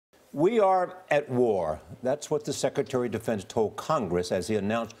We are at war. That's what the Secretary of Defense told Congress as he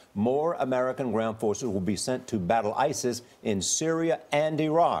announced more American ground forces will be sent to battle ISIS in Syria and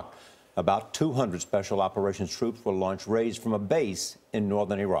Iraq. About 200 special operations troops will launch raids from a base in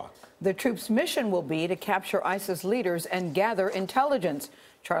northern Iraq. The troops' mission will be to capture ISIS leaders and gather intelligence.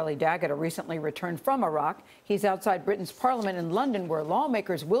 Charlie Daggett recently returned from Iraq. He's outside Britain's parliament in London, where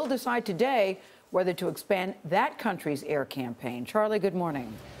lawmakers will decide today whether to expand that country's air campaign. Charlie, good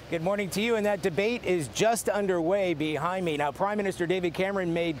morning. Good morning to you, and that debate is just underway behind me. Now, Prime Minister David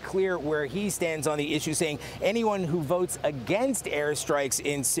Cameron made clear where he stands on the issue, saying anyone who votes against airstrikes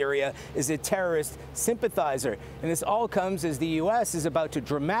in Syria is a terrorist sympathizer. And this all comes as the U.S. is about to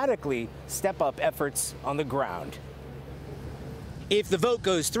dramatically step up efforts on the ground. If the vote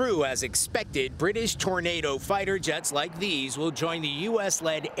goes through as expected, British Tornado fighter jets like these will join the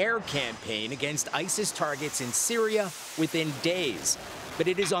U.S.-led air campaign against ISIS targets in Syria within days. But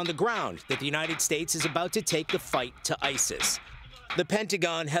it is on the ground that the United States is about to take the fight to ISIS. The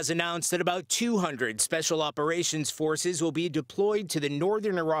Pentagon has announced that about 200 special operations forces will be deployed to the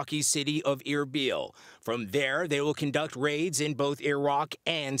northern Iraqi city of Erbil. From there, they will conduct raids in both Iraq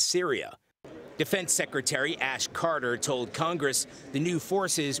and Syria. Defense Secretary Ash Carter told Congress the new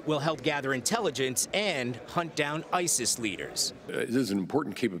forces will help gather intelligence and hunt down ISIS leaders. This is an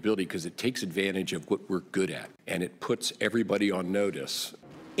important capability because it takes advantage of what we're good at, and it puts everybody on notice.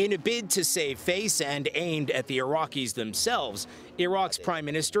 In a bid to save face and aimed at the Iraqis themselves, Iraq's Prime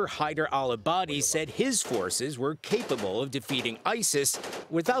Minister Haider al-Abadi said his forces were capable of defeating ISIS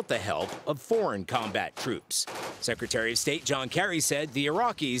without the help of foreign combat troops. Secretary of State John Kerry said the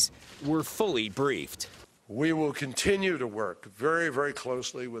Iraqis were fully briefed. We will continue to work very, very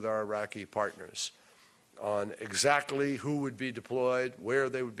closely with our Iraqi partners on exactly who would be deployed, where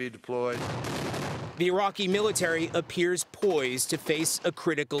they would be deployed. The Iraqi military appears poised to face a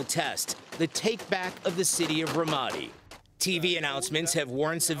critical test, the take-back of the city of Ramadi. TV announcements have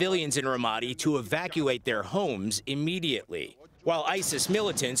warned civilians in Ramadi to evacuate their homes immediately, while ISIS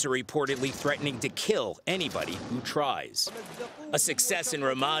militants are reportedly threatening to kill anybody who tries. A success in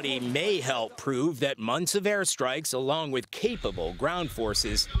Ramadi may help prove that months of airstrikes, along with capable ground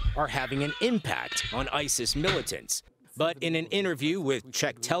forces, are having an impact on ISIS militants. But in an interview with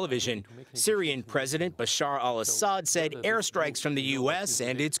Czech television, Syrian President Bashar al-Assad said airstrikes from the U.S.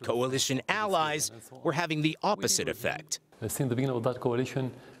 and its coalition allies were having the opposite effect. Since the beginning of that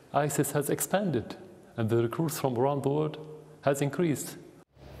coalition, ISIS has expanded, and the recruits from around the world has increased.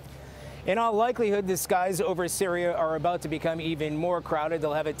 In all likelihood, the skies over Syria are about to become even more crowded.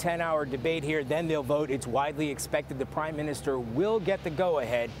 They'll have a 10-hour debate here, then they'll vote. It's widely expected the Prime Minister will get the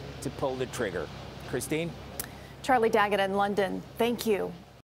go-ahead to pull the trigger. Christine? Charlie Daggett in London, thank you.